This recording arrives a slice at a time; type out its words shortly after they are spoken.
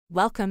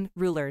Welcome,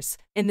 rulers.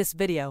 In this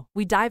video,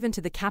 we dive into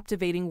the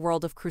captivating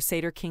world of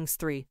Crusader Kings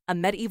 3, a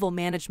medieval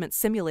management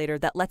simulator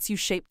that lets you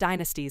shape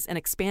dynasties and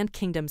expand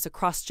kingdoms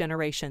across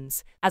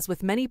generations. As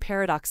with many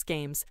Paradox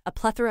games, a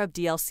plethora of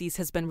DLCs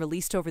has been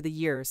released over the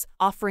years,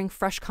 offering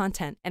fresh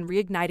content and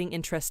reigniting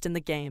interest in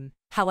the game.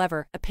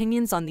 However,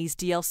 opinions on these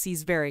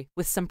DLCs vary,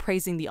 with some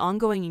praising the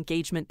ongoing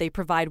engagement they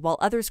provide while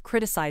others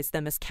criticize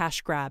them as cash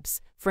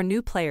grabs. For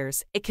new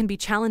players, it can be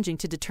challenging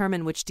to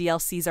determine which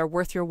DLCs are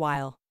worth your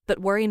while. But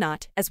worry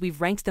not, as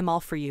we've ranked them all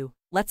for you.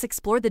 Let's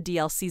explore the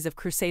DLCs of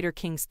Crusader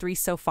Kings 3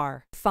 so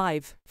far.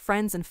 5.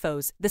 Friends and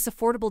Foes. This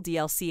affordable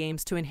DLC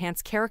aims to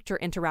enhance character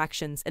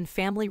interactions and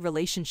family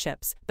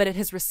relationships, but it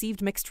has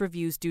received mixed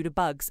reviews due to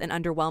bugs and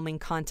underwhelming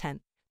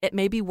content. It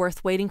may be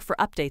worth waiting for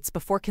updates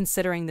before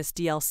considering this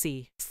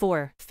DLC.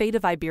 4. Fate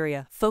of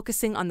Iberia.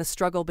 Focusing on the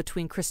struggle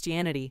between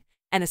Christianity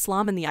and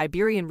Islam in the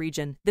Iberian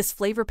region, this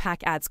flavor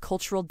pack adds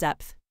cultural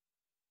depth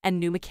and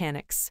new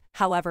mechanics.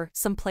 However,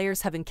 some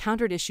players have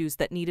encountered issues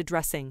that need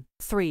addressing.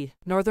 3.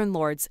 Northern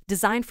Lords.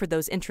 Designed for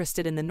those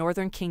interested in the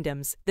Northern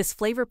Kingdoms, this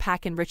flavor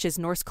pack enriches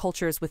Norse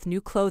cultures with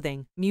new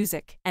clothing,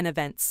 music, and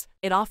events.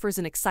 It offers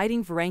an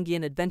exciting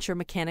Varangian adventure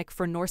mechanic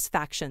for Norse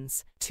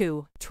factions.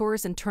 2.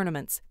 Tours and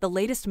Tournaments. The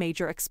latest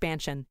major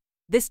expansion.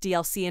 This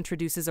DLC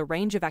introduces a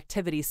range of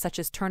activities such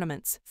as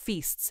tournaments,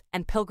 feasts,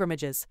 and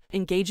pilgrimages.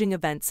 Engaging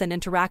events and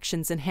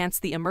interactions enhance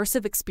the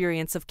immersive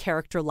experience of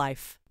character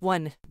life.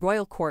 1.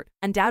 Royal Court.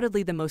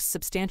 Undoubtedly the most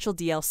substantial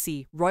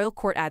DLC, Royal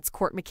Court adds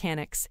court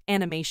mechanics,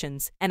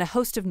 animations, and a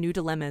host of new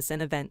dilemmas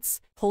and events.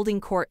 Holding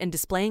court and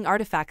displaying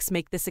artifacts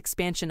make this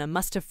expansion a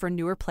must-have for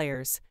newer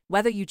players.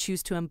 Whether you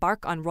choose to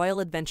embark on royal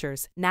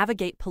adventures,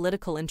 navigate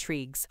political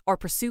intrigues, or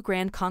pursue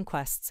grand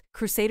conquests,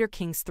 Crusader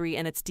Kings 3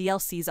 and its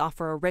DLCs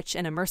offer a rich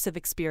and immersive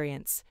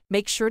experience.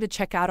 Make sure to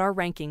check out our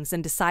rankings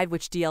and decide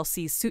which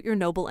DLCs suit your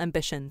noble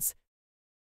ambitions.